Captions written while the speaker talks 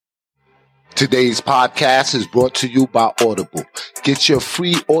Today's podcast is brought to you by Audible. Get your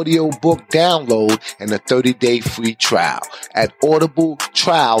free audiobook download and a 30-day free trial at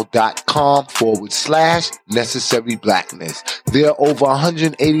audibletrial.com/necessary blackness. There are over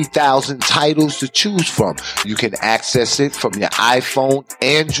 180,000 titles to choose from. You can access it from your iPhone,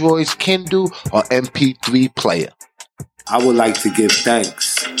 Android's Kindle, or MP3 player. I would like to give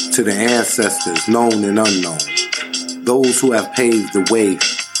thanks to the ancestors, known and unknown, those who have paved the way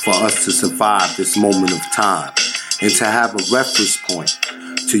for us to survive this moment of time and to have a reference point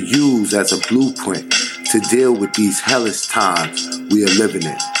to use as a blueprint to deal with these hellish times we are living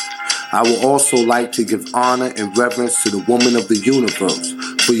in. I would also like to give honor and reverence to the woman of the universe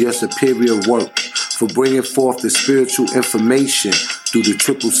for your superior work, for bringing forth the spiritual information through the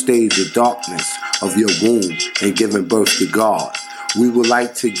triple stage of darkness of your womb and giving birth to God. We would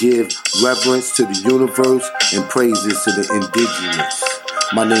like to give reverence to the universe and praises to the indigenous.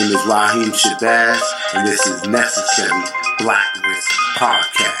 My name is Raheem Shabazz, and this is Necessary Blackness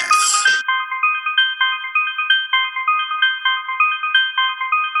Podcast.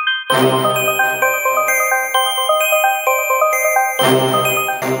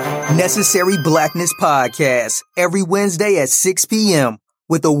 Necessary Blackness Podcast, every Wednesday at 6 p.m.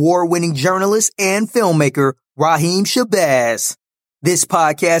 with award-winning journalist and filmmaker Raheem Shabazz. This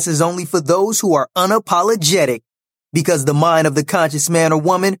podcast is only for those who are unapologetic, because the mind of the conscious man or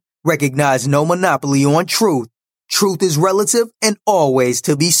woman recognizes no monopoly on truth. Truth is relative and always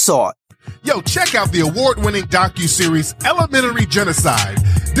to be sought. Yo, check out the award-winning docuseries Elementary Genocide.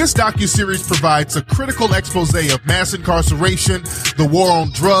 This docuseries provides a critical expose of mass incarceration, the war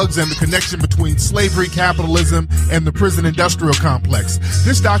on drugs, and the connection between slavery, capitalism, and the prison industrial complex.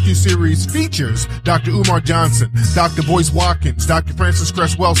 This docuseries features Dr. Umar Johnson, Dr. Boyce Watkins, Dr. Francis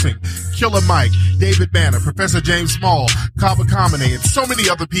Cress Welsing, Killer Mike, David Banner, Professor James Small, Kaba Kamene, and so many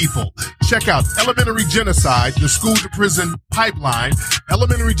other people. Check out Elementary Genocide, the School to Prison Pipeline,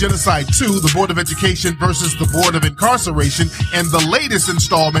 Elementary Genocide 2, the Board of Education versus the Board of Incarceration, and the latest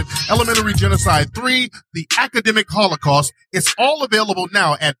installment, Elementary Genocide 3, the Academic Holocaust. It's all available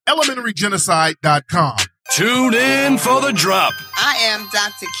now at elementarygenocide.com. Tune in for the drop. I am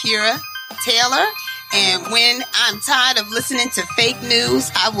Dr. Kira Taylor, and when I'm tired of listening to fake news,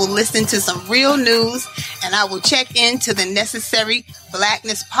 I will listen to some real news, and I will check into the Necessary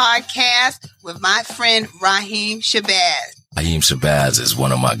Blackness Podcast with my friend Raheem Shabazz. Raheem Shabazz is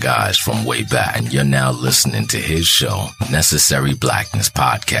one of my guys from way back, and you're now listening to his show, Necessary Blackness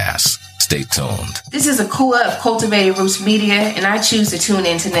Podcast. Stay tuned. This is Akua of Cultivated Roots Media, and I choose to tune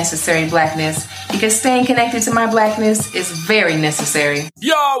in to Necessary Blackness because staying connected to my blackness is very necessary.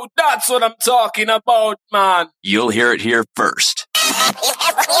 Yo, that's what I'm talking about, man. You'll hear it here first.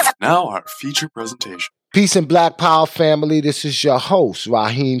 Now our feature presentation. Peace and Black Power family, this is your host,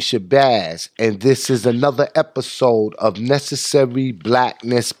 Raheem Shabazz, and this is another episode of Necessary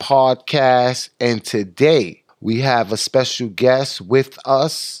Blackness Podcast, and today we have a special guest with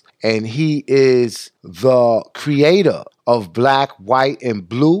us, and he is the creator of Black, White, and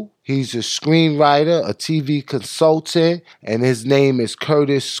Blue. He's a screenwriter, a TV consultant, and his name is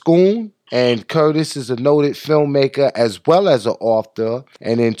Curtis Schoon. And Curtis is a noted filmmaker as well as an author.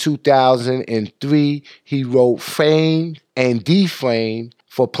 And in 2003, he wrote Framed and Deframed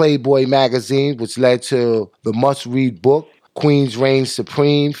for Playboy magazine, which led to the must-read book, Queens Reign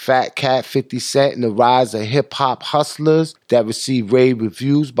Supreme, Fat Cat, 50 Cent, and the Rise of Hip-Hop Hustlers, that received rave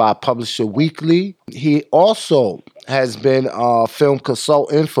reviews by Publisher Weekly. He also has been a film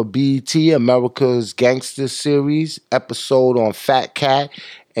consultant for BET, America's Gangster Series, episode on Fat Cat,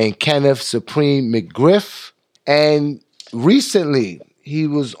 and Kenneth Supreme McGriff. And recently, he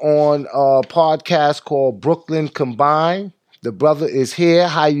was on a podcast called Brooklyn Combined. The brother is here.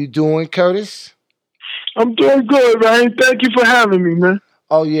 How you doing, Curtis? I'm doing good, Ryan. Thank you for having me, man.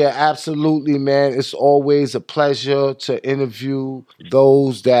 Oh, yeah, absolutely, man. It's always a pleasure to interview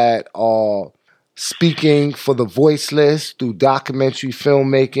those that are speaking for the voiceless through documentary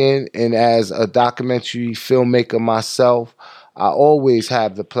filmmaking. And as a documentary filmmaker myself, I always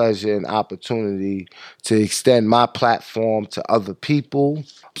have the pleasure and opportunity to extend my platform to other people.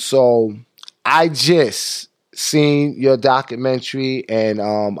 So I just seen your documentary, and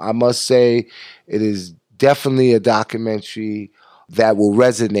I must say it is definitely a documentary that will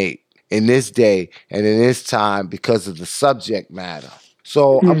resonate in this day and in this time because of the subject matter.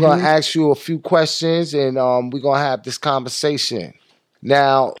 So I'm going to ask you a few questions, and we're going to have this conversation.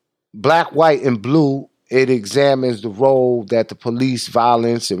 Now, Black, White, and Blue, it examines the role that the police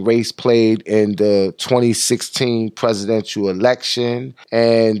violence and race played in the 2016 presidential election,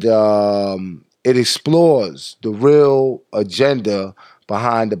 and it explores the real agenda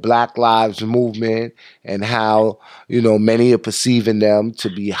behind the Black Lives Movement and how, many are perceiving them to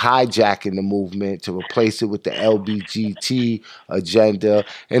be hijacking the movement to replace it with the LBGT agenda.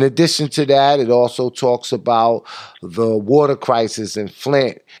 In addition to that, it also talks about the water crisis in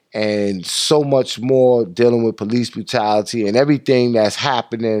Flint and so much more dealing with police brutality and everything that's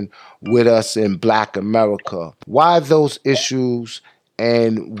happening with us in Black America. Why those issues,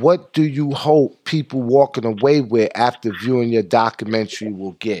 and what do you hope people walking away with after viewing your documentary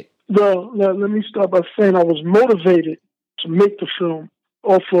will get? Well, let me start by saying I was motivated to make the film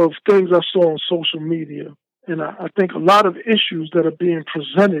off of things I saw on social media. And I think a lot of issues that are being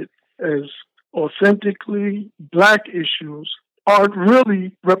presented as authentically Black issues aren't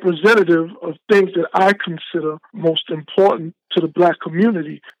really representative of things that I consider most important to the Black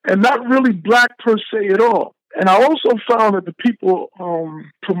community, and not really Black per se at all. And I also found that the people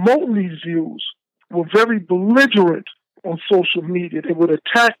promoting these views were very belligerent on social media. They would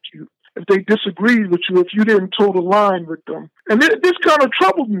attack you if they disagreed with you, if you didn't toe the line with them. And this kind of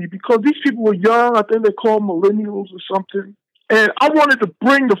troubled me because these people were young. I think they're called millennials or something. And I wanted to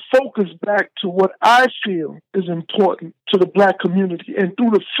bring the focus back to what I feel is important to the Black community. And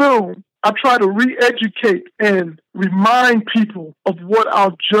through the film, I try to re-educate and remind people of what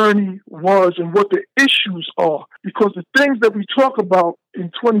our journey was and what the issues are. Because the things that we talk about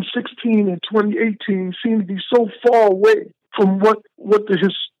in 2016 and 2018 seem to be so far away from what the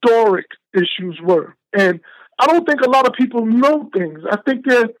historic issues were. And I don't think a lot of people know things. I think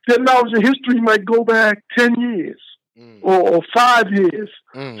their knowledge of history might go back 10 years. Or 5 years.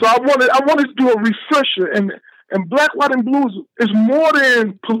 So I wanted to do a refresher, and Black, White, and Blue is more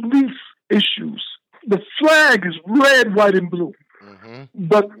than police issues. The flag is red, white, and blue.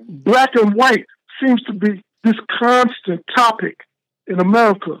 But black and white seems to be this constant topic in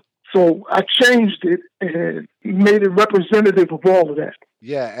America. So I changed it and made it representative of all of that.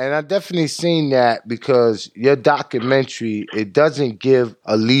 Yeah, and I definitely seen that because your documentary, it doesn't give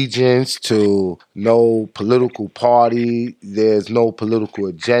allegiance to no political party. There's no political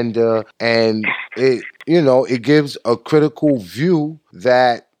agenda. And it gives a critical view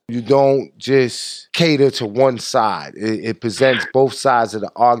that you don't just cater to one side. It presents both sides of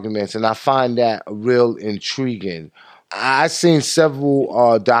the arguments. And I find that real intriguing. I've seen several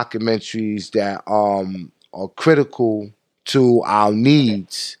documentaries that are critical to our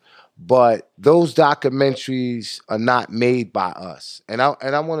needs, but those documentaries are not made by us. And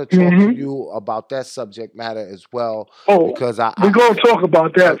I want to talk to you about that subject matter as well. Because we're going to talk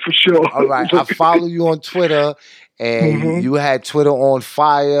about that for sure. All right. I follow you on Twitter, and you had Twitter on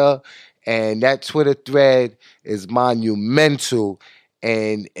fire, and that Twitter thread is monumental.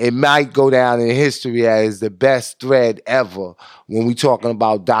 And it might go down in history as the best thread ever when we're talking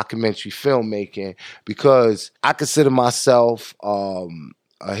about documentary filmmaking, because I consider myself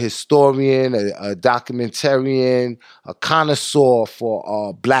a historian, a documentarian, a connoisseur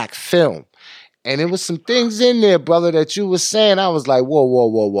for Black film. And there was some things in there, brother, that you were saying. I was like,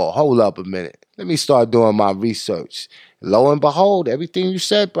 whoa, hold up a minute. Let me start doing my research. Lo and behold, everything you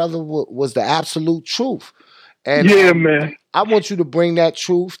said, brother, was the absolute truth. And yeah, man. I want you to bring that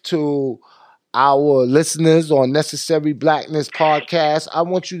truth to our listeners on Necessary Blackness podcast. I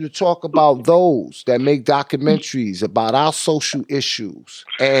want you to talk about those that make documentaries about our social issues,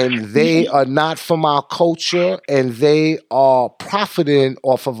 and they are not from our culture, and they are profiting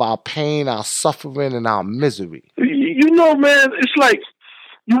off of our pain, our suffering, and our misery. Man, it's like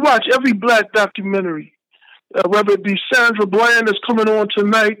you watch every Black documentary, whether it be Sandra Bland that's coming on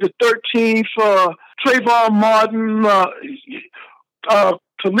tonight, the 13th, Trayvon Martin,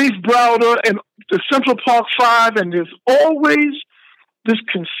 Kalief Browder, and the Central Park Five, and there's always this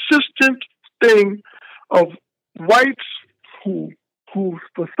consistent thing of whites who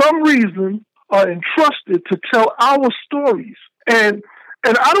for some reason are entrusted to tell our stories. And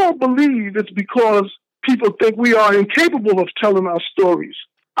I don't believe it's because people think we are incapable of telling our stories.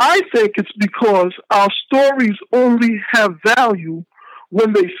 I think it's because our stories only have value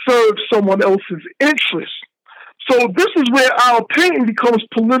when they serve someone else's interest. So this is where our pain becomes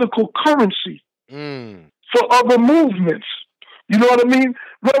political currency for other movements. You know what I mean?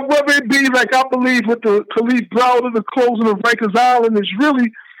 Whether it be, like I believe with the Kalief Browder, the closing of Rikers Island is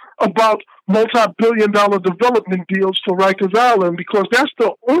really about multi-billion-dollar development deals for Rikers Island, because that's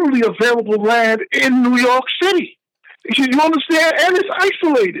the only available land in New York City. You understand? And it's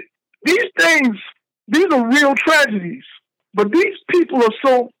isolated. These things, these are real tragedies. But these people are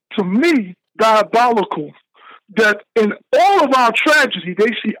so, to me, diabolical that in all of our tragedy, they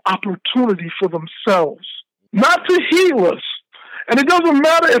see opportunity for themselves, not to heal us. And it doesn't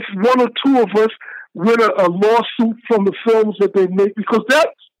matter if one or two of us win a lawsuit from the films that they make, because that,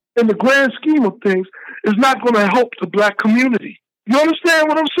 in the grand scheme of things, is not going to help the black community. You understand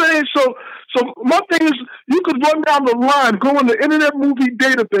what I'm saying? So my thing is, you could run down the line, go in the Internet Movie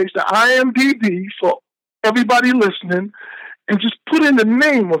Database, the IMDb, for everybody listening, and just put in the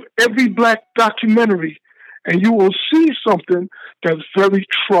name of every black documentary, and you will see something that's very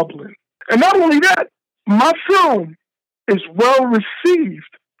troubling. And not only that, my film is well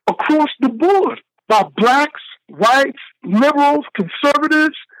received across the board by blacks, whites, liberals,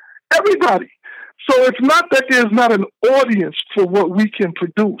 conservatives, everybody. So it's not that there's not an audience for what we can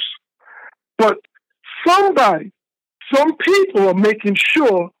produce, but some people are making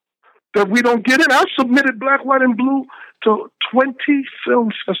sure that we don't get in. I submitted Black, White, and Blue to 20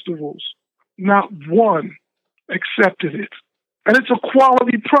 film festivals. Not one accepted it. And it's a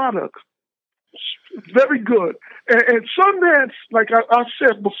quality product. It's very good. And Sundance, like I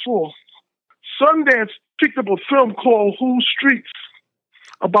said before, Sundance picked up a film called Whose Streets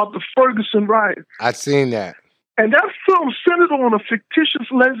about the Ferguson riot. I've seen that. And that film centered on a fictitious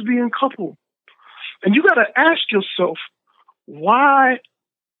lesbian couple. And you got to ask yourself, why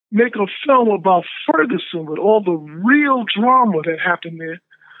make a film about Ferguson with all the real drama that happened there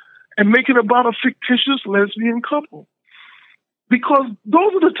and make it about a fictitious lesbian couple? Because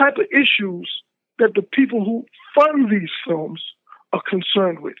those are the type of issues that the people who fund these films are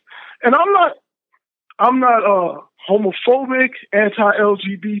concerned with. And I'm not homophobic,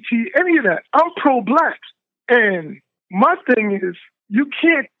 anti-LGBT, any of that. I'm pro-black. And my thing is, you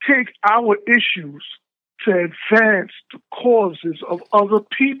can't take our issues to advance the causes of other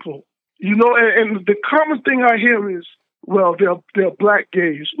people. You know, and the common thing I hear is, well, they're black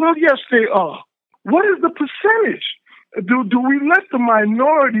gays. Well, yes, they are. What is the percentage? Do we let the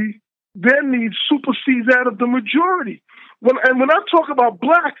minority, their needs supersede that of the majority? When I talk about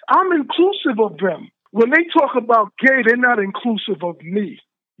black, I'm inclusive of them. When they talk about gay, they're not inclusive of me.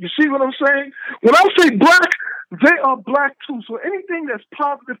 You see what I'm saying? When I say black, they are black too. So anything that's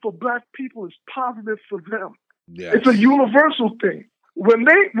positive for black people is positive for them. Yes. It's a universal thing. When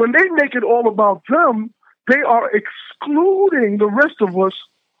they make it all about them, they are excluding the rest of us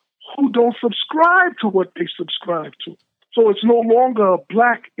who don't subscribe to what they subscribe to. So it's no longer a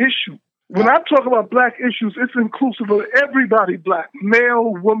black issue. When I talk about black issues, it's inclusive of everybody black,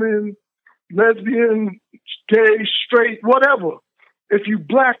 male, woman, lesbian, gay, straight, whatever. If you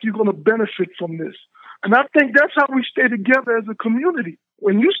black, you're going to benefit from this. And I think that's how we stay together as a community.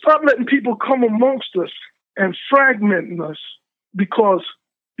 When you start letting people come amongst us and fragmenting us because,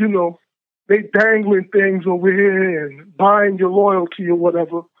 you know, they dangling things over here and buying your loyalty or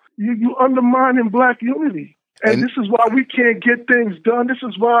whatever, you undermining black unity. And this is why we can't get things done. This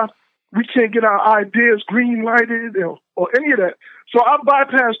is why we can't get our ideas green-lighted or any of that. So I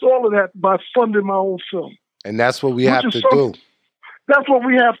bypassed all of that by funding my own film. And that's what we have to do. That's what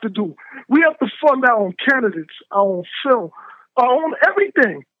we have to do. We have to fund our own candidates, our own film, our own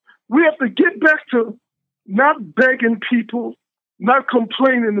everything. We have to get back to not begging people, not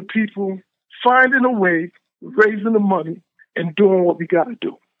complaining to people, finding a way, raising the money, and doing what we got to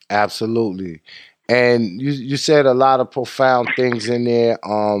do. Absolutely. And you said a lot of profound things in there.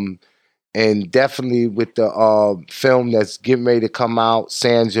 And definitely with the film that's getting ready to come out,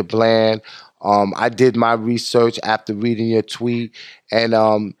 Sandra Bland. I did my research after reading your tweet, and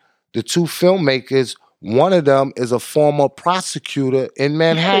the two filmmakers, one of them is a former prosecutor in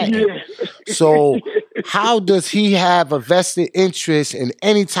Manhattan. Yeah. So how does he have a vested interest in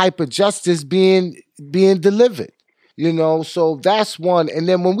any type of justice being delivered? You know, so that's one. And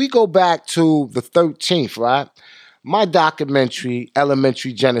then when we go back to the 13th, right, my documentary,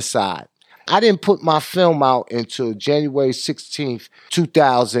 Elementary Genocide, I didn't put my film out until January 16th,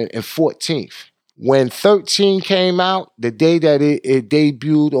 2014. When 13 came out, the day that it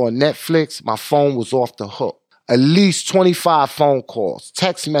debuted on Netflix, my phone was off the hook. At least 25 phone calls,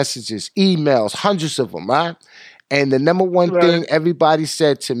 text messages, emails, hundreds of them, right? And the number one thing everybody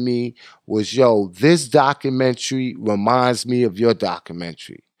said to me was, yo, this documentary reminds me of your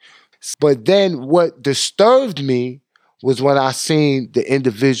documentary. But then what disturbed me was when I seen the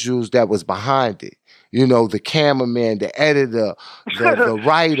individuals that was behind it. You know, the cameraman, the editor, the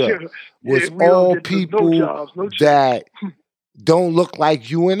writer, was all people that don't look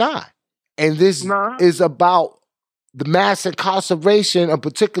like you and I. And this is about the mass incarceration of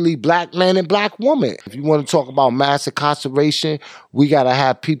particularly black men and black women. If you want to talk about mass incarceration, we got to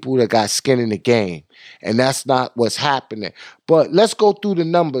have people that got skin in the game. And that's not what's happening. But let's go through the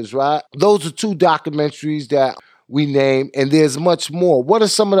numbers, right? Those are two documentaries that we name, and there's much more. What are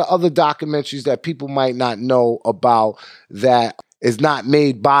some of the other documentaries that people might not know about that is not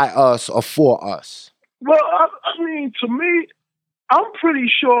made by us or for us? Well, I mean, to me, I'm pretty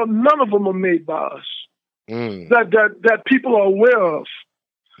sure none of them are made by us. That people are aware of.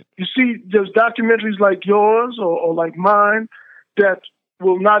 You see, there's documentaries like yours or like mine that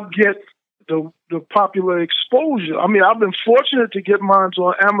will not get the popular exposure. I mean, I've been fortunate to get mine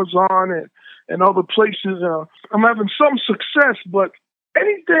on Amazon and other places. I'm having some success, but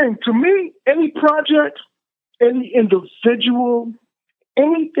anything, to me, any project, any individual,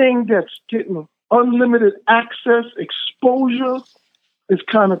 anything that's getting unlimited access, exposure, is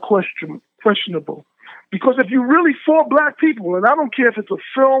kind of questionable. Because if you're really for Black people, and I don't care if it's a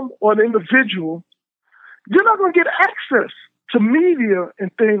film or an individual, you're not going to get access to media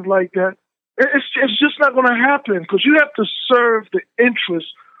and things like that. It's just not going to happen because you have to serve the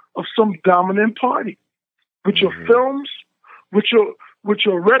interests of some dominant party with your films, with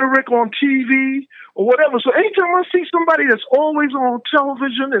your rhetoric on TV or whatever. So anytime I see somebody that's always on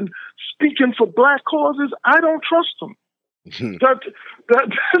television and speaking for Black causes, I don't trust them. That's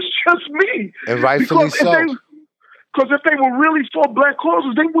just me. And rightfully so. Because if they were really for Black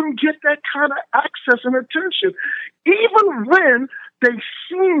causes, they wouldn't get that kind of access and attention, even when they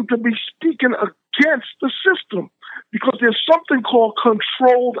seem to be speaking against the system. Because there's something called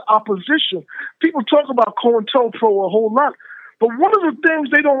controlled opposition. People talk about COINTELPRO a whole lot, but one of the things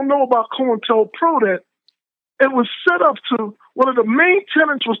they don't know about COINTELPRO that it was set up to, one of the main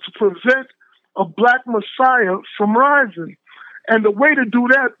tenets was to prevent a Black Messiah from rising. And the way to do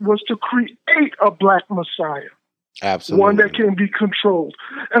that was to create a Black Messiah. Absolutely. One that can be controlled.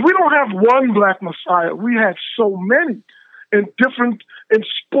 And we don't have one Black Messiah. We have so many in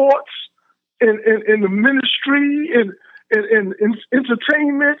sports, in the ministry, in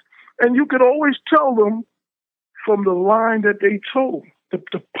entertainment. And you could always tell them from the line that they told, the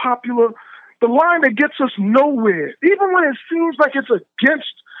line that gets us nowhere, even when it seems like it's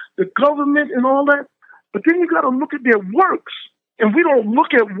against the government and all that. But then you got to look at their works, and we don't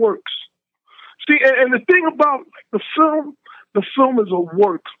look at works. See, and the thing about the film is a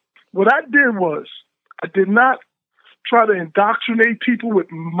work. What I did was, I did not try to indoctrinate people with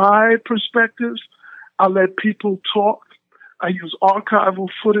my perspectives. I let people talk. I used archival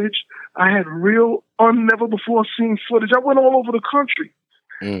footage. I had real, never-before-seen footage. I went all over the country,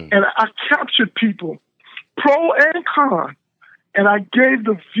 and I captured people, pro and con, and I gave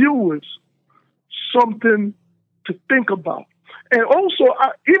the viewers something to think about. And also,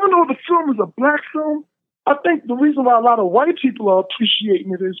 even though the film is a Black film, I think the reason why a lot of white people are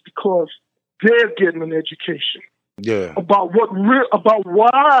appreciating it is because they're getting an education. Yeah. About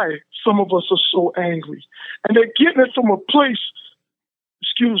why some of us are so angry. And they're getting it from a place,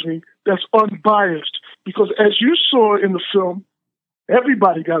 that's unbiased. Because as you saw in the film,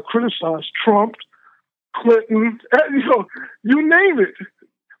 everybody got criticized. Trump, Clinton, you name it.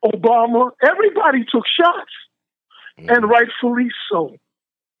 Obama, everybody took shots. And rightfully so.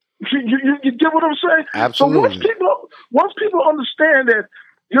 You get what I'm saying? Absolutely. So once people understand that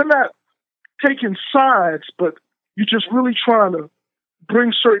you're not taking sides, but you're just really trying to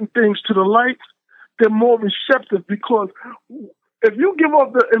bring certain things to the light, they're more receptive. Because if you give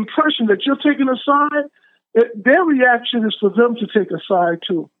off the impression that you're taking a side, their reaction is for them to take a side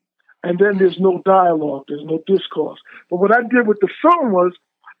too. And then there's no dialogue, there's no discourse. But what I did with the film was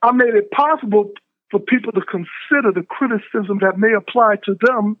I made it possible for people to consider the criticism that may apply to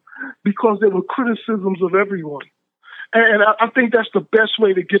them because they were criticisms of everyone. And I think that's the best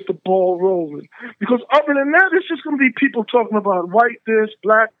way to get the ball rolling. Because other than that, it's just going to be people talking about white this,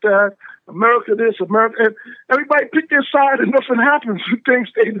 Black that, America this, America. And everybody pick their side and nothing happens. Things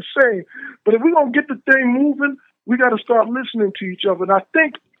stay the same. But if we're going to get the thing moving, we got to start listening to each other. And I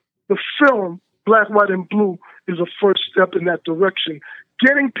think the film, Black, White, and Blue, is a first step in that direction.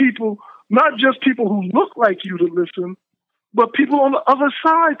 Getting people, not just people who look like you to listen, but people on the other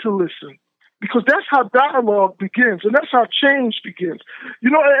side to listen. Because that's how dialogue begins, and that's how change begins.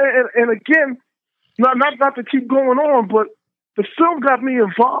 And again, not to keep going on, but the film got me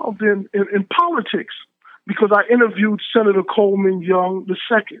involved in politics because I interviewed Senator Coleman Young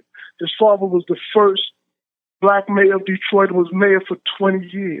II. His father was the first Black mayor of Detroit and was mayor for 20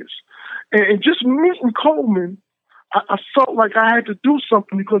 years. And just meeting Coleman, I felt like I had to do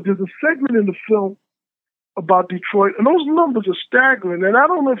something because there's a segment in the film about Detroit, and those numbers are staggering. And I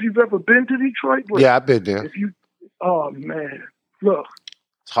don't know if you've ever been to Detroit. But yeah, I've been there. Oh, man. Look.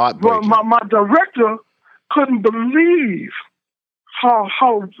 It's heartbreaking. My director couldn't believe how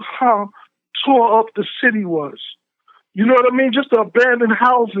tore up the city was. You know what I mean? Just the abandoned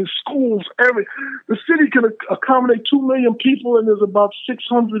houses, schools, the city can accommodate 2 million people, and there's about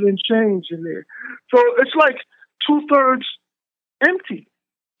 600 and change in there. So it's like 2/3 empty.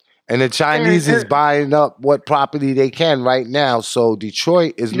 And the Chinese is buying up what property they can right now. So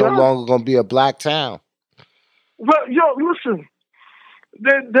Detroit is no longer going to be a black town. Well, listen.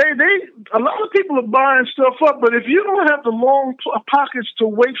 They a lot of people are buying stuff up, but if you don't have the long pockets to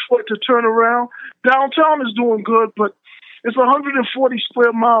wait for it to turn around, downtown is doing good, but it's 140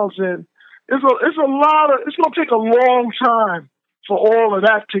 square miles in. It's going to take a long time for all of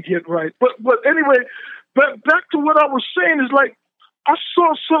that to get right. But anyway, back to what I was saying is like I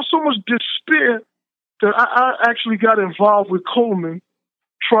saw so much despair that I actually got involved with Coleman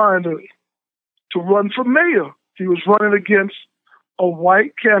trying to run for mayor. He was running against a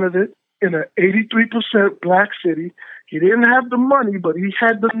white candidate in an 83% black city. He didn't have the money, but he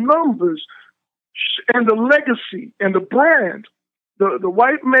had the numbers and the legacy and the brand. The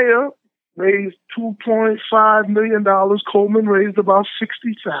white mayor raised $2.5 million. Coleman raised about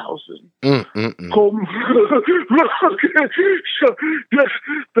 $60,000. Coleman,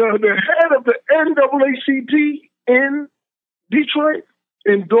 the head of the NAACP in Detroit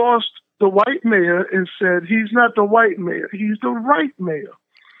endorsed the white mayor and said he's not the white mayor, he's the right mayor.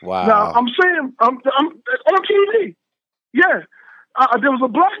 Wow. Now I'm saying I'm on TV. Yeah, there was a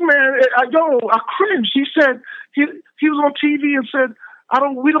black man. I cringed. He said he was on TV and said,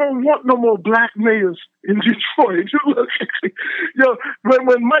 we don't want no more black mayors in Detroit.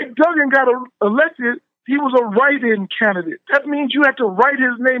 When Mike Duggan got elected, he was a write-in candidate. That means you had to write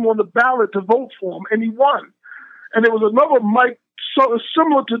his name on the ballot to vote for him, and he won. And there was another Mike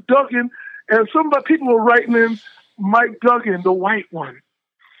similar to Duggan, and some people were writing in Mike Duggan, the white one.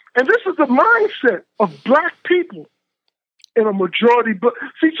 And this is the mindset of black people in a majority. But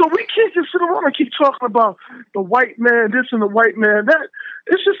see, so we can't just sit around and keep talking about the white man, this and the white man that.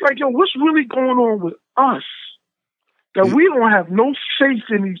 It's just like, what's really going on with us? That we don't have no faith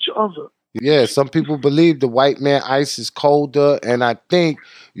in each other. Yeah, some people believe the white man ice is colder, and I think,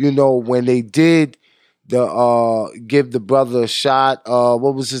 when they did give the brother a shot,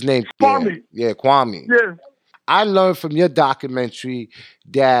 what was his name? Kwame. Yeah, Kwame. Yeah. I learned from your documentary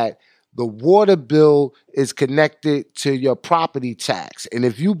that the water bill is connected to your property tax. And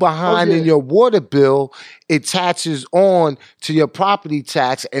if you behind in your water bill, it attaches on to your property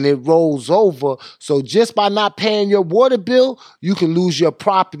tax and it rolls over. So just by not paying your water bill, you can lose your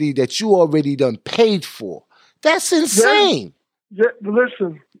property that you already done paid for. That's insane. Yeah,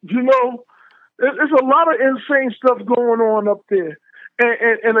 listen, there's a lot of insane stuff going on up there.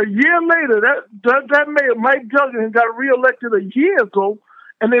 And a year later, that mayor, Mike Duggan, got reelected a year ago,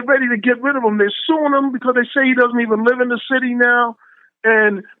 and they're ready to get rid of him. They're suing him because they say he doesn't even live in the city now,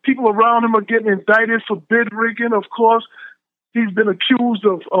 and people around him are getting indicted for bid rigging. Of course, he's been accused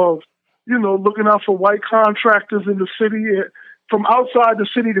of looking out for white contractors in the city from outside the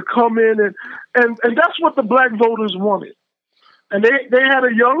city to come in, and that's what the black voters wanted. And they had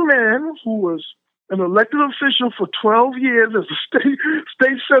a young man who was an elected official for 12 years as a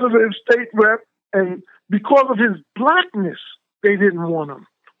state senator and state rep, and because of his blackness, they didn't want him.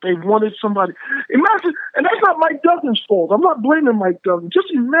 They wanted somebody. Imagine, and that's not Mike Duggan's fault. I'm not blaming Mike Duggan.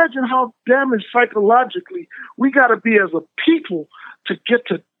 Just imagine how damaged psychologically we got to be as a people to get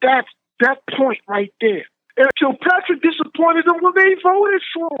to that point right there. And Kilpatrick disappointed them when they voted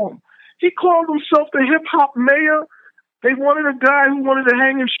for him. He called himself the hip-hop mayor. They wanted a guy who wanted to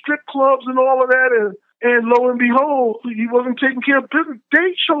hang in strip clubs and all of that, and lo and behold, he wasn't taking care of business.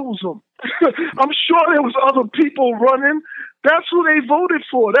 They chose him. I'm sure there was other people running. That's who they voted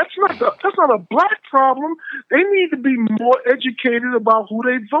for. That's not a black problem. They need to be more educated about who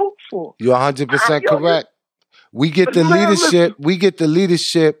they vote for. You're 100% correct. We get the leadership. We get the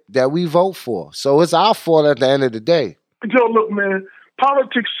leadership that we vote for. So it's our fault at the end of the day. Look, man.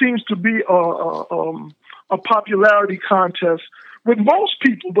 Politics seems to be a popularity contest with most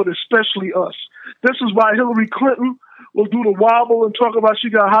people, but especially us. This is why Hillary Clinton will do the wobble and talk about she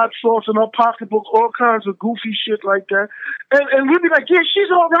got hot sauce in her pocketbook, all kinds of goofy shit like that. And we'll be like, yeah, she's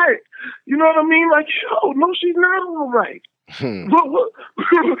all right. You know what I mean? Like, no, she's not all right.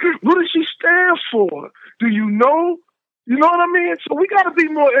 What does she stand for? Do you know? You know what I mean? So we got to be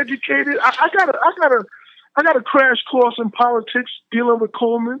more educated. I got a crash course in politics dealing with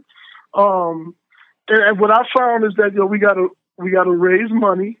Coleman. And what I found is that we got to raise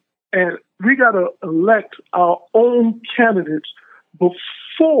money and we got to elect our own candidates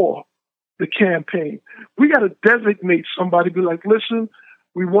before the campaign. We got to designate somebody, be like, listen,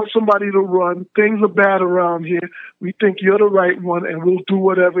 we want somebody to run. Things are bad around here. We think you're the right one, and we'll do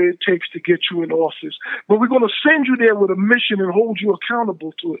whatever it takes to get you in office. But we're going to send you there with a mission and hold you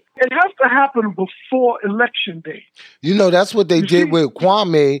accountable to it. It has to happen before Election Day. That's what they did with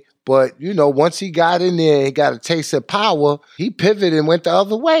Kwame, But, once he got in there and got a taste of power, he pivoted and went the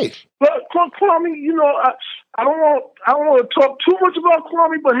other way. But Kwame, I don't want to talk too much about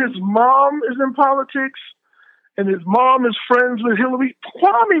Kwame, but his mom is in politics, and his mom is friends with Hillary.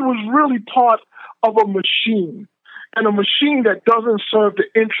 Kwame was really part of a machine, and a machine that doesn't serve the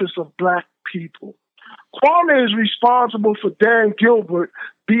interests of black people. Kwame is responsible for Dan Gilbert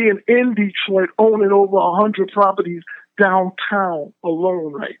being in Detroit, owning over 100 properties downtown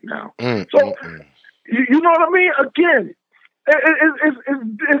alone right now. So, you know what I mean? Again,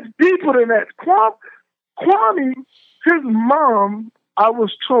 it's deeper than that. Kwame, his mom, I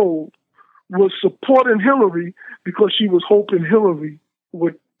was told, was supporting Hillary because she was hoping Hillary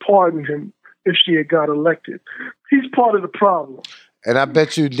would pardon him if she had got elected. He's part of the problem. And I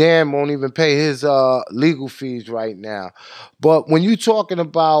bet you Dan won't even pay his legal fees right now. But when you're talking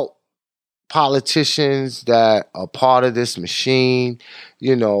about politicians that are part of this machine,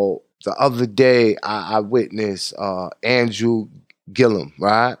 the other day I witnessed Andrew Gillum,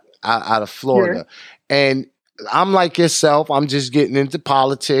 right, out of Florida. Yeah. And I'm like yourself. I'm just getting into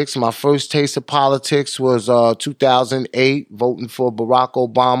politics. My first taste of politics was 2008, voting for Barack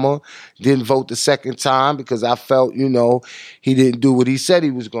Obama. Didn't vote the second time because I felt, he didn't do what he said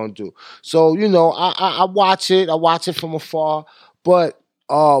he was going to do. So, I watch it. I watch it from afar. But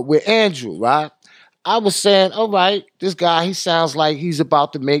with Andrew, right, I was saying, all right, this guy, he sounds like he's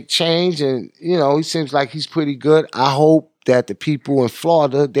about to make change. And, he seems like he's pretty good. I hope that the people in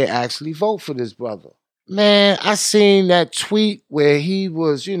Florida, they actually vote for this brother. Man, I seen that tweet where he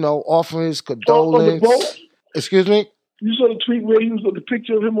was, offering his condolence. On the boat? Excuse me? You saw the tweet where he was with the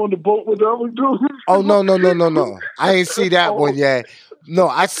picture of him on the boat with the other dude? Oh, no. I ain't see that one yet. No,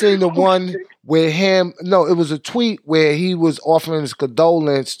 I seen the one where it was a tweet where he was offering his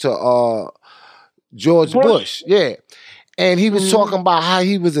condolence to George Bush. Yeah. And he was talking about how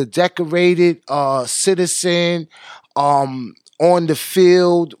he was a decorated citizen, on the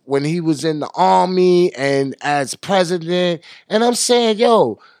field when he was in the army and as president. And I'm saying,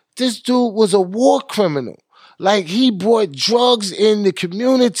 this dude was a war criminal. Like, he brought drugs in the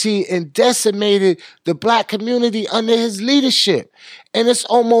community and decimated the black community under his leadership. And it's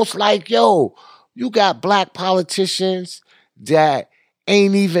almost like, you got black politicians that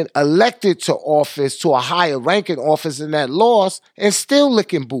ain't even elected to office, to a higher ranking office than that lost, and still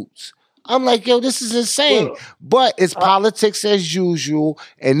licking boots. I'm like, this is insane. Well, but it's politics as usual,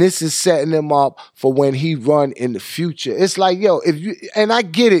 and this is setting him up for when he run in the future. It's like, and I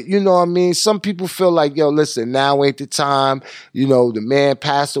get it, you know what I mean? Some people feel like, listen, now ain't the time. The man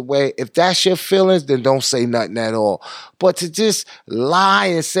passed away. If that's your feelings, then don't say nothing at all. But to just lie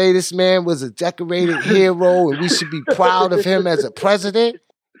and say this man was a decorated hero and we should be proud of him as a president.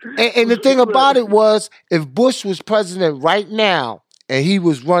 And the thing about it was, if Bush was president right now, and he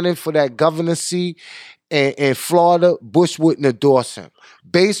was running for that governor seat in Florida, Bush wouldn't endorse him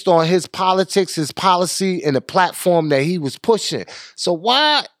based on his politics, his policy, and the platform that he was pushing. So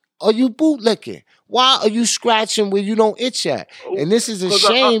why are you bootlicking? Why are you scratching where you don't itch at? And this is a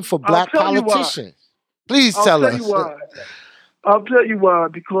shame for black politicians. Please tell us. I'll tell you why.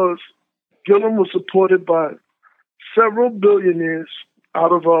 Because Gillum was supported by several billionaires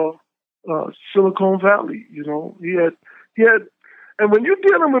out of Silicon Valley. He had. And when you're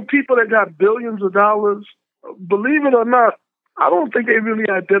dealing with people that got billions of dollars, believe it or not, I don't think they really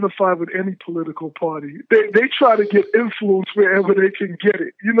identify with any political party. They try to get influence wherever they can get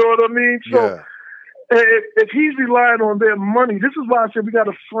it. You know what I mean? So if he's relying on their money, this is why I said we got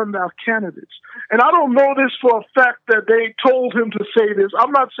to fund our candidates. And I don't know this for a fact that they told him to say this.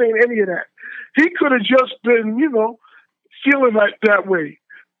 I'm not saying any of that. He could have just been, feeling like that way.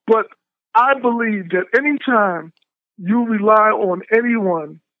 But I believe that anytime you rely on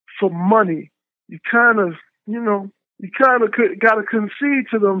anyone for money, you kind of got to concede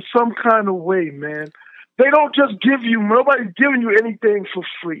to them some kind of way, man. They don't just nobody's giving you anything for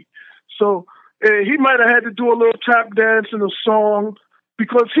free. So he might have had to do a little tap dance in a song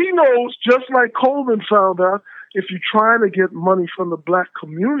because he knows, just like Coleman found out, if you're trying to get money from the black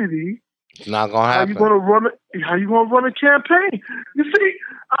community, it's not going to happen. How you going to run a campaign? You see,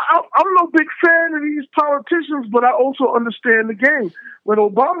 I'm no big fan of these politicians, but I also understand the game. When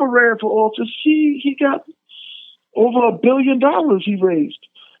Obama ran for office, he got over $1 billion he raised.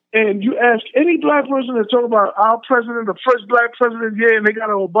 And you ask any black person that talk about our president, the first black president, and they got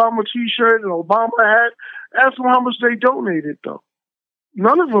an Obama T-shirt and Obama hat, ask them how much they donated, though.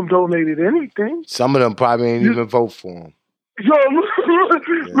 None of them donated anything. Some of them probably ain't even vote for him. None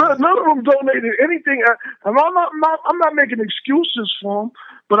of them donated anything. And I'm not making excuses for them,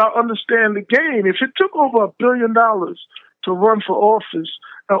 but I understand the game. If it took over $1 billion to run for office,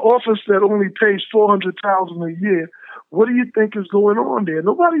 an office that only pays $400,000 a year, what do you think is going on there?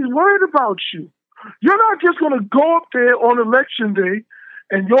 Nobody's worried about you. You're not just going to go up there on election day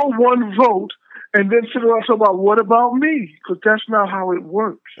and your one vote and then sit around and talk about, what about me? Because that's not how it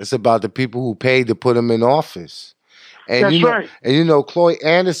works. It's about the people who paid to put them in office. And that's right. And Claude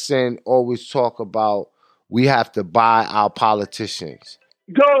Anderson always talk about we have to buy our politicians.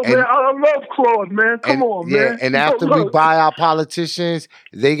 Man, I love Claude, man. Come on, man. And after we buy our politicians,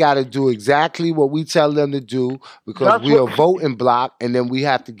 they got to do exactly what we tell them to do because we are voting block, and then we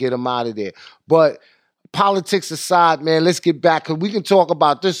have to get them out of there. But politics aside, man, let's get back, because we can talk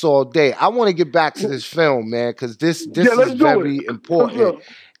about this all day. I want to get back to this film, man, because this is very important.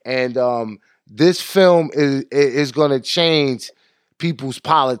 And this film is going to change people's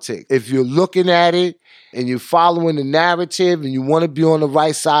politics. If you're looking at it and you're following the narrative and you want to be on the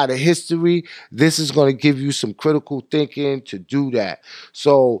right side of history, this is going to give you some critical thinking to do that.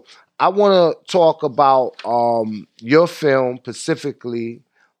 So I want to talk about your film specifically.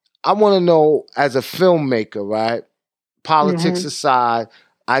 I want to know, as a filmmaker, right? Politics aside,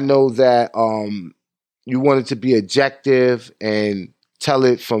 I know that you wanted to be objective and tell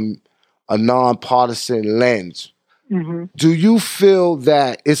it from a nonpartisan lens. Do you feel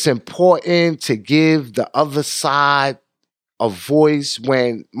that it's important to give the other side a voice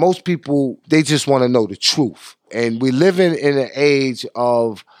when most people, they just want to know the truth? And we're living in an age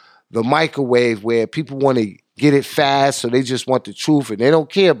of the microwave where people want to get it fast, so they just want the truth and they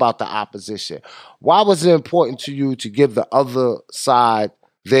don't care about the opposition. Why was it important to you to give the other side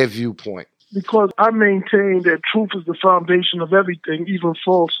their viewpoint? Because I maintain that truth is the foundation of everything, even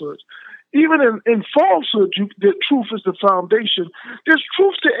falsehood. Even in falsehood, the truth is the foundation. There's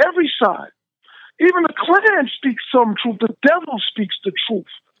truth to every side. Even the Klan speaks some truth. The devil speaks the truth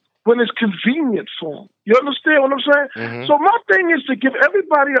when it's convenient for him. You understand what I'm saying? So my thing is to give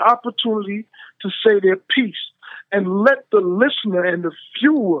everybody an opportunity to say their piece and let the listener and the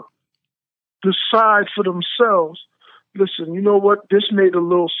viewer decide for themselves. Listen, you know what? This made a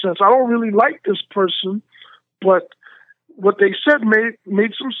little sense. I don't really like this person, but what they said made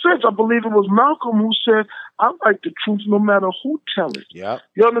some sense. I believe it was Malcolm who said, I like the truth no matter who tell it. Yeah.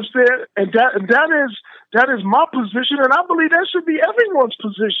 You understand? And that is my position, and I believe that should be everyone's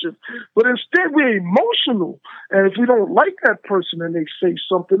position. But instead, we're emotional. And if we don't like that person and they say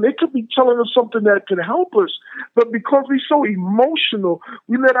something, they could be telling us something that could help us. But because we're so emotional,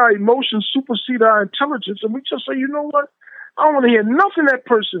 we let our emotions supersede our intelligence, and we just say, you know what? I don't want to hear nothing that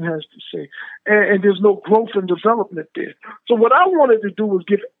person has to say. And there's no growth and development there. So what I wanted to do was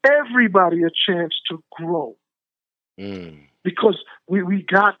give everybody a chance to grow. Because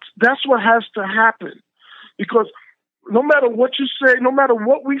that's what has to happen. Because no matter what you say, no matter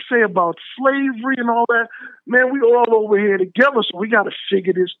what we say about slavery and all that, man, we all over here together, so we got to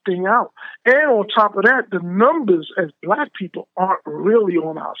figure this thing out. And on top of that, the numbers as black people aren't really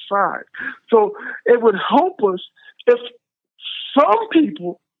on our side. So it would help us if some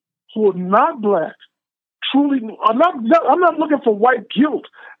people who are not black truly, I'm not looking for white guilt.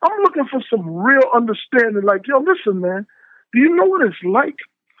 I'm looking for some real understanding. Like, yo, listen, man, do you know what it's like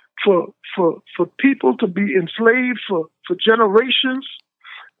for people to be enslaved for generations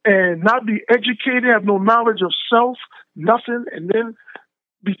and not be educated, have no knowledge of self, nothing, and then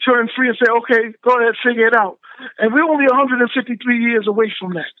be turned free and say, okay, go ahead, figure it out. And we're only 153 years away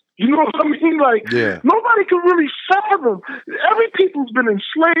from that. You know what I mean? Like, nobody can really fathom. Every people's been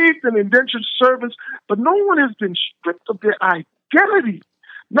enslaved and indentured servants, but no one has been stripped of their identity.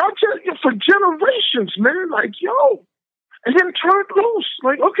 Not just for generations, man. Like, yo. And then turned loose.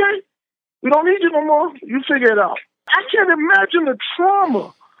 Like, okay, we don't need you no more. You figure it out. I can't imagine the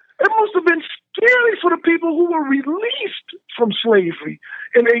trauma. It must have been scary for the people who were released from slavery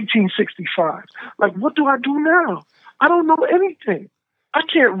in 1865. Like, what do I do now? I don't know anything. I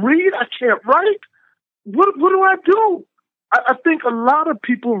can't read. I can't write. What do I do? I think a lot of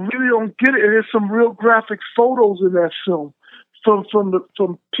people really don't get it. And there's some real graphic photos in that film from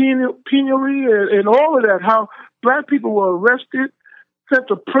penury and all of that, how black people were arrested, sent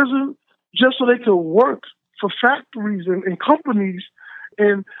to prison just so they could work for factories and companies.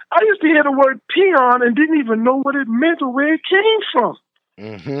 And I used to hear the word peon and didn't even know what it meant or where it came from.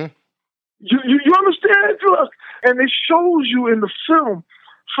 You understand? Look, and it shows you in the film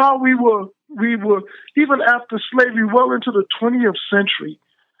how we were even after slavery, well into the 20th century,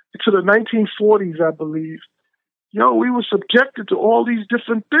 to the 1940s, I believe. We were subjected to all these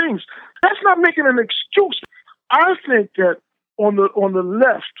different things. That's not making an excuse. I think that on the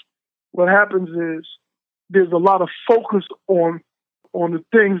left, what happens is there's a lot of focus on the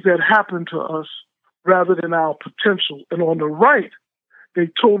things that happen to us rather than our potential. And on the right, they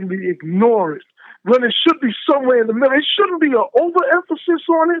totally ignore it. When it should be somewhere in the middle. It shouldn't be an overemphasis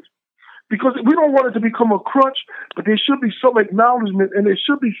on it, because we don't want it to become a crutch, but there should be some acknowledgement, and there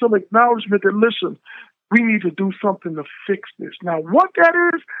should be some acknowledgement that, listen, we need to do something to fix this. Now, what that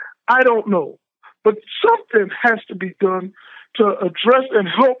is, I don't know. But something has to be done to address and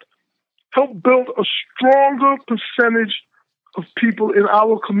help build a stronger percentage of people in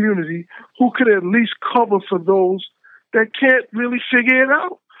our community who could at least cover for those that can't really figure it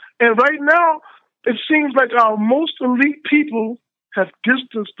out. And right now, it seems like our most elite people have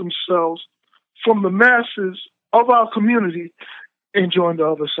distanced themselves from the masses of our community and joined the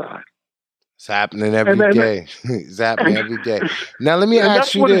other side. It's happening every day. It's happening every day. Now, let me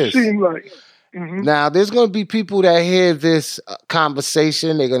ask you this. That's what it seemed like. Mm-hmm. Now, there's going to be people that hear this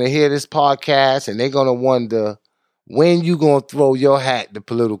conversation. They're going to hear this podcast, and they're going to wonder when you going to throw your hat in the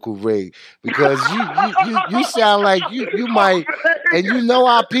political ring, because you sound like you might, and you know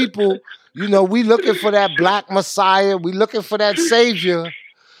our people. You know, we looking for that black messiah. We looking for that savior.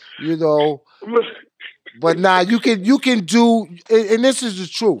 You know, but now you can do, and this is the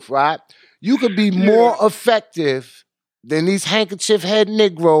truth, right? You could be more effective than these handkerchief head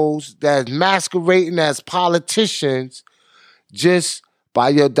Negroes that's masquerading as politicians just by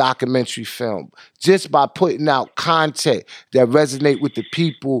your documentary film, just by putting out content that resonate with the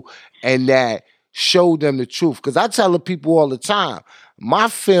people and that show them the truth. Because I tell the people all the time, my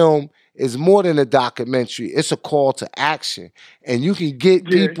film is more than a documentary. It's a call to action. And you can get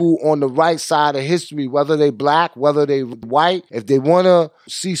people on the right side of history, whether they black, whether they white. If they want to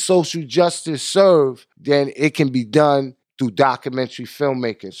see social justice served, then it can be done through documentary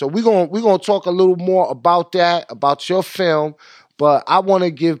filmmaking. So we're gonna talk a little more about that, about your film. But I want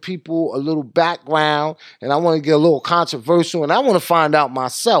to give people a little background, and I want to get a little controversial, and I want to find out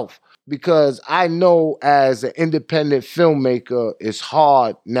myself, because I know as an independent filmmaker, it's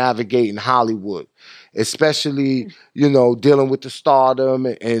hard navigating Hollywood, especially, you know, dealing with the stardom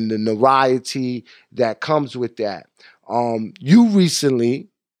and the notoriety that comes with that. You recently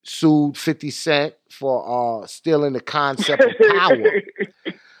sued 50 Cent for stealing the concept of power.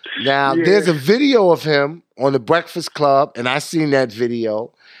 Now, there's a video of him on The Breakfast Club, and I seen that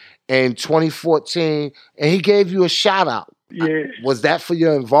video in 2014, and he gave you a shout out. Yeah. Was that for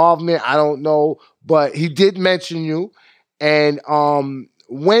your involvement? I don't know, but he did mention you. And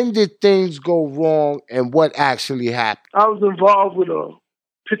when did things go wrong, and what actually happened? I was involved with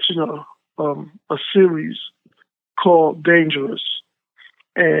pitching a series called Dangerous,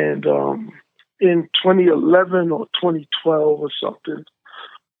 and in 2011 or 2012 or something,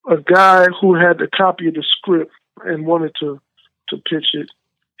 a guy who had a copy of the script and wanted to pitch it,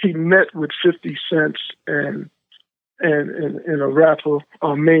 he met with 50 Cent and a rapper,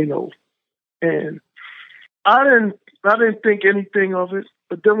 Mano. And I didn't think anything of it.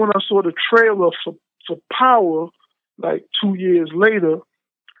 But then when I saw the trailer for Power, like 2 years later,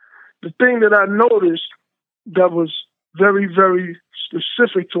 the thing that I noticed that was very, very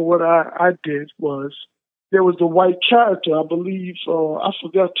specific to what I did was there was the white character, I believe, I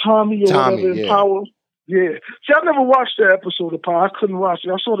forgot, Tommy or whatever in Power. Yeah. See, I never watched the episode of Power. I couldn't watch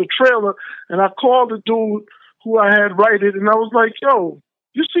it. I saw the trailer, and I called the dude who I had write it, and I was like, yo,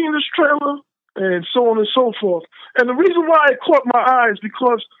 you seen this trailer? And so on and so forth. And the reason why it caught my eye is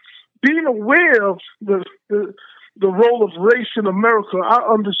because being aware of the role of race in America, I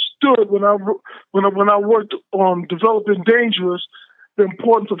understood when I worked on developing Dangerous, the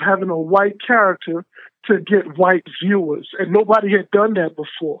importance of having a white character to get white viewers. And nobody had done that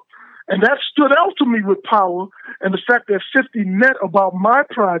before. And that stood out to me with Power, and the fact that 50 met about my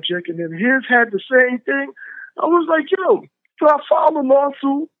project and then his had the same thing. I was like, yo, so I filed a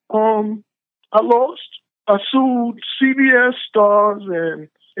lawsuit. I lost. I sued CBS, Stars,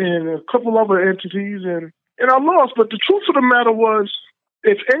 and a couple other entities, and I lost. But the truth of the matter was,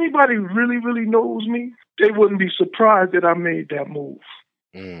 if anybody really, really knows me, they wouldn't be surprised that I made that move.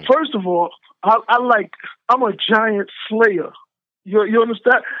 First of all, I'm a giant slayer. You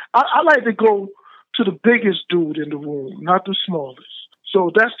understand? I like to go to the biggest dude in the room, not the smallest.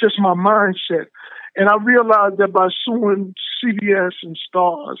 So that's just my mindset. And I realized that by suing CBS and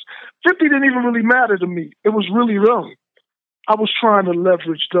Stars, 50 didn't even really matter to me. It was really them. I was trying to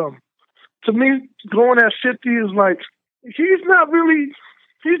leverage them. To me, going at 50 is like, he's nobody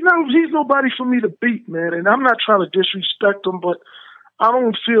for me to beat, man. And I'm not trying to disrespect him, but I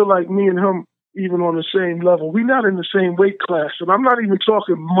don't feel like me and him even on the same level. We're not in the same weight class. And I'm not even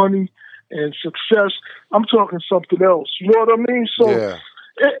talking money and success. I'm talking something else. You know what I mean? So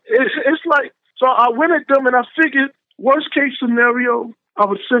it's like, so I went at them and I figured, worst case scenario, I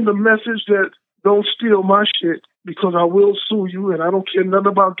would send a message that don't steal my shit because I will sue you, and I don't care nothing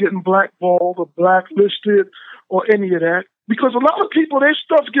about getting blackballed or blacklisted or any of that. Because a lot of people, their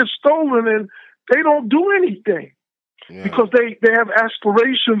stuff gets stolen and they don't do anything. Yeah. Because they have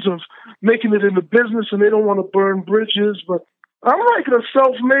aspirations of making it in the business and they don't want to burn bridges. But I'm like a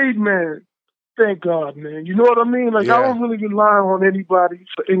self-made man. Thank God, man. You know what I mean? Like, I don't really rely on anybody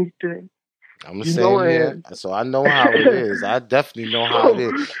for anything. I'm the same, man. So I know how it is. I definitely know how it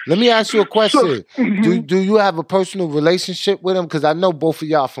is. Let me ask you a question. Do you have a personal relationship with him? Because I know both of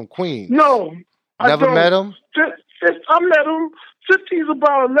y'all from Queens. No. Never met him? I met him. 50's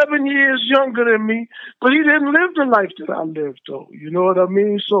about 11 years younger than me, but he didn't live the life that I lived, though. You know what I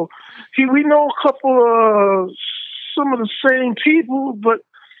mean? So we know a couple of some of the same people, but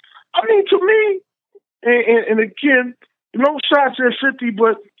I mean, to me, and again, no shots at 50,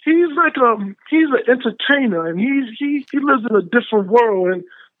 but he's like he's an entertainer, and he lives in a different world. And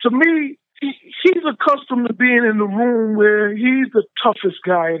to me, he's accustomed to being in the room where he's the toughest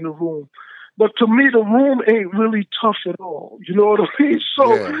guy in the room. But to me, the room ain't really tough at all. You know what I mean?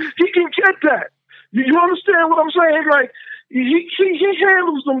 So he can get that. You understand what I'm saying? Like, he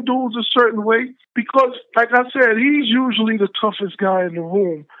handles them dudes a certain way because, like I said, he's usually the toughest guy in the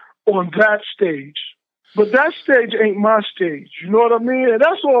room on that stage. But that stage ain't my stage. You know what I mean? And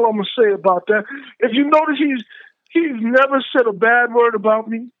that's all I'm going to say about that. If you notice, he's never said a bad word about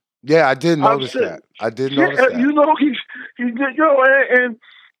me. Yeah, I did notice that. I did notice that. You know, he and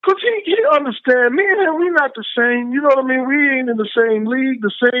because he understand, me and him, we not the same. You know what I mean? We ain't in the same league,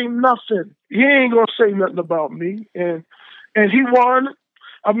 the same nothing. He ain't going to say nothing about me. And he won.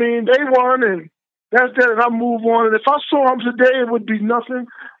 I mean, they won, and that's that, and I move on. And if I saw him today, it would be nothing.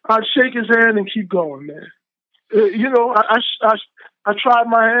 I'd shake his hand and keep going, man. You know, I tried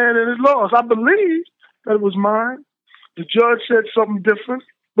my hand and it lost. I believe that it was mine. The judge said something different.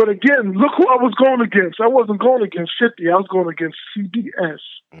 But again, look who I was going against. I wasn't going against 50. I was going against CBS.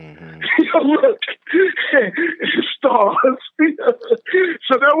 Mm-hmm. Look, stars.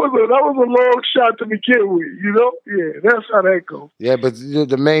 So that was a long shot to begin with, you know? Yeah, that's how that goes. Yeah, but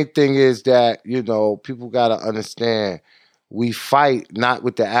the main thing is that, you know, people got to understand we fight not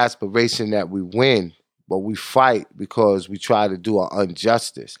with the aspiration that we win, but we fight because we try to do an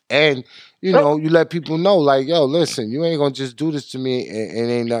injustice. And, you know, you let people know, like, yo, listen, you ain't going to just do this to me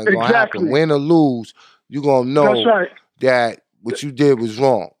and ain't nothing going to happen. Win or lose, you're going to know that what you did was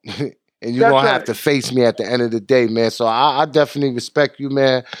wrong. And you're going to have to face me at the end of the day, man. So I definitely respect you,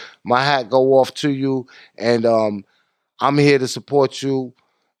 man. My hat go off to you. And I'm here to support you.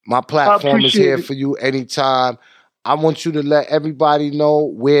 My platform is here for you anytime. I want you to let everybody know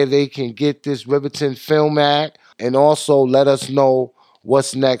where they can get this Riverton Film at, and also let us know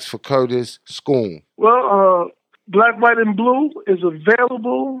what's next for Curtis Scoon. Well, Black, White, and Blue is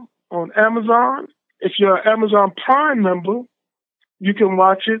available on Amazon. If you're an Amazon Prime member, you can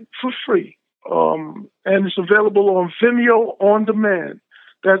watch it for free. And it's available on Vimeo on demand.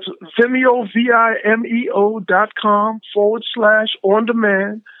 That's Vimeo, Vimeo.com /on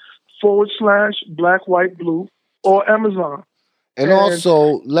demand /Black, White, Blue. Or Amazon. And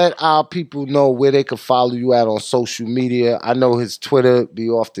also, let our people know where they can follow you at on social media. I know his Twitter be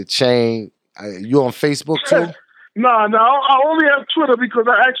off the chain. You on Facebook, too? No, I only have Twitter because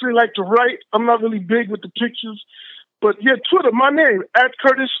I actually like to write. I'm not really big with the pictures. But, yeah, Twitter, my name,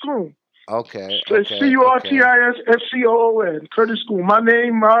 @Curtis Scoon. Okay. CurtisScoon. Curtis Scoon. My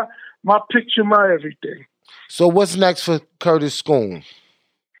name, my picture, my everything. So what's next for Curtis Scoon?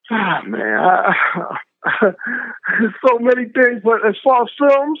 Man, so many things, but as far as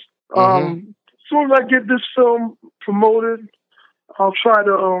films, as soon as I get this film promoted, I'll try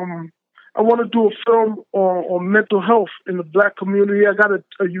to. I want to do a film on mental health in the Black community. I got a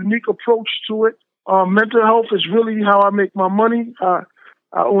unique approach to it. Mental health is really how I make my money. I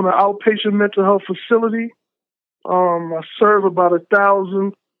own an outpatient mental health facility. I serve about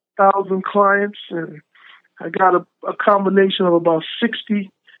 1,000 clients, and I got a combination of about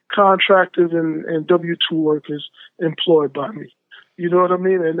 60 contractors and W-2 workers employed by me. You know what I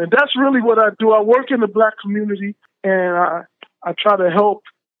mean? And that's really what I do. I work in the Black community, and I try to help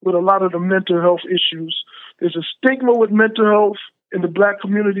with a lot of the mental health issues. There's a stigma with mental health in the Black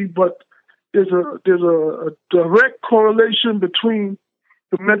community, but there's a direct correlation between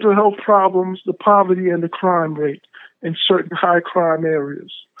the mental health problems, the poverty, and the crime rate in certain high crime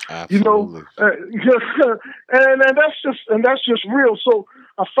areas. Absolutely. You know, and that's just real. So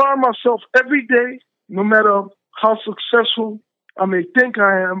I find myself every day, no matter how successful I may think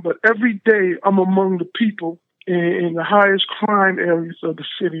I am, but every day I'm among the people in the highest crime areas of the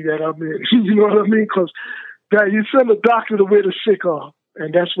city that I'm in. You know what I mean? Because you send a doctor to where the sick are,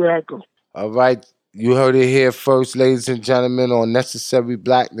 and that's where I go. All right. You heard it here first, ladies and gentlemen, on Necessary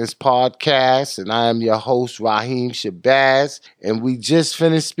Blackness Podcast. And I am your host, Raheem Shabazz. And we just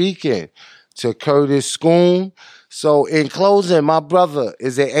finished speaking to Curtis Schoon. So in closing, my brother,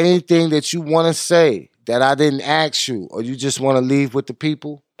 is there anything that you want to say that I didn't ask you, or you just want to leave with the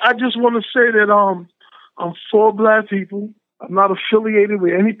people? I just want to say that I'm for Black people. I'm not affiliated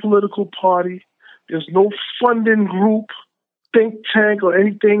with any political party. There's no funding group, think tank, or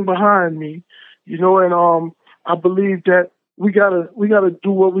anything behind me. You know, and I believe that we gotta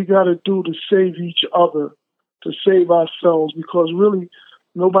do what we gotta do to save each other, to save ourselves, because really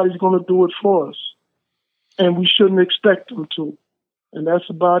nobody's gonna do it for us, and we shouldn't expect them to. And that's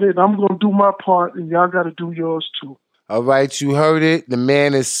about it. I'm gonna do my part, and y'all gotta do yours too. All right, you heard it. The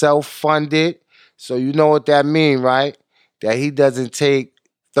man is self-funded, so you know what that means, right? That he doesn't take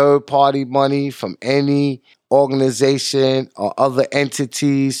third-party money from any organization or other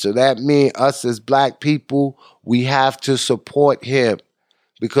entities. So that means us as Black people, we have to support him.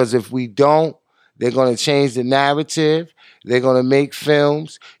 Because if we don't, they're going to change the narrative. They're going to make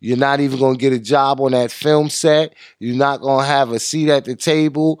films. You're not even going to get a job on that film set. You're not going to have a seat at the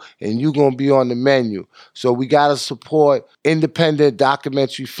table, and you're going to be on the menu. So we got to support independent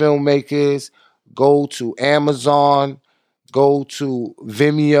documentary filmmakers. Go to Amazon, go to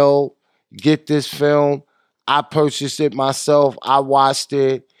Vimeo, get this film. I purchased it myself. I watched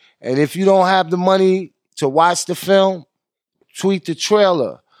it. And if you don't have the money to watch the film, tweet the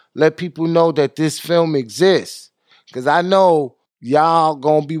trailer. Let people know that this film exists. Because I know y'all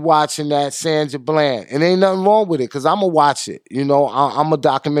going to be watching that Sandra Bland. And ain't nothing wrong with it, because I'm going to watch it. You know, I'm a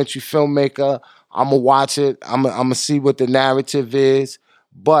documentary filmmaker. I'm going to watch it. I'm going to see what the narrative is.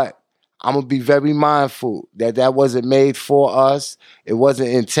 But I'm going to be very mindful that that wasn't made for us. It wasn't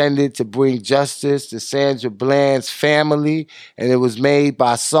intended to bring justice to Sandra Bland's family. And it was made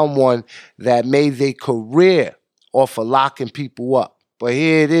by someone that made their career off of locking people up. But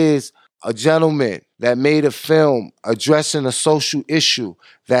here it is, a gentleman that made a film addressing a social issue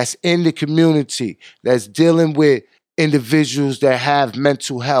that's in the community, that's dealing with individuals that have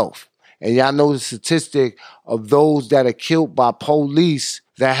mental health. And y'all know the statistic of those that are killed by police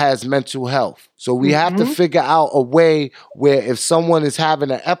that has mental health. So we have to figure out a way where if someone is having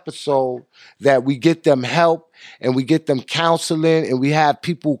an episode, that we get them help and we get them counseling, and we have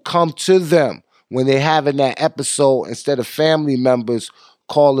people come to them when they're having that episode instead of family members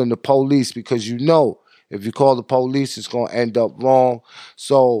calling the police, because you know if you call the police, it's going to end up wrong.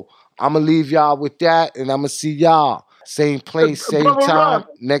 So I'm going to leave y'all with that, and I'm going to see y'all same place, same time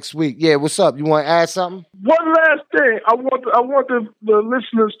next week. Yeah, what's up? You want to add something? One last thing. I want the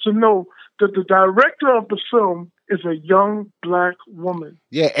listeners to know that the director of the film is a young Black woman.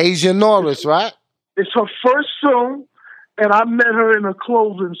 Yeah, Asia Norris, right? It's her first film, and I met her in a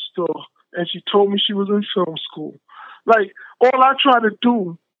clothing store, and she told me she was in film school. Like, all I try to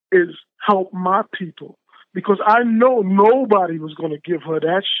do is help my people, because I know nobody was going to give her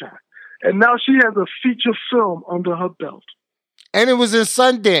that shot. And now she has a feature film under her belt. And it was in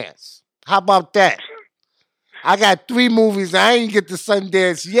Sundance. How about that? I got 3 movies. I ain't get to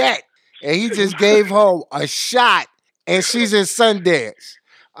Sundance yet. And he just gave her a shot, and she's in Sundance.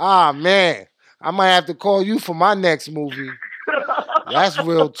 Ah, man. I might have to call you for my next movie. That's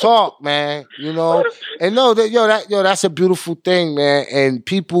real talk, man. You know? And no, that's a beautiful thing, man. And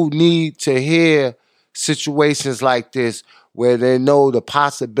people need to hear situations like this where they know the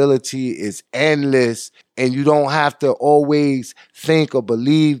possibility is endless, and you don't have to always think or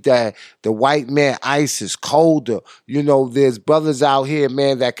believe that the white man ice is colder. You know, there's brothers out here,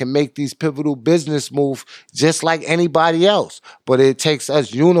 man, that can make these pivotal business moves just like anybody else. But it takes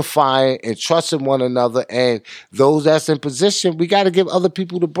us unifying and trusting one another, and those that's in position, we got to give other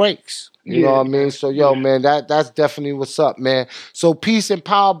people the breaks. You know what I mean? So, man, that's definitely what's up, man. So, peace and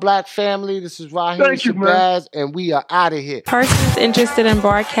power, Black family. This is Raheem Shabazz, and we are out of here. Persons interested in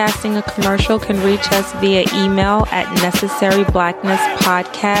broadcasting a commercial can reach us via email at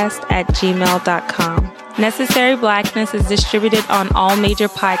necessaryblacknesspodcast@gmail.com. Necessary Blackness is distributed on all major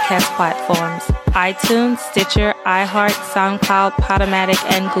podcast platforms: iTunes, Stitcher, iHeart, SoundCloud, Podomatic,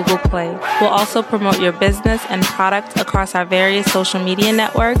 and Google Play. We'll also promote your business and product across our various social media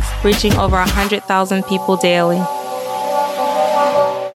networks, reaching over 100,000 people daily.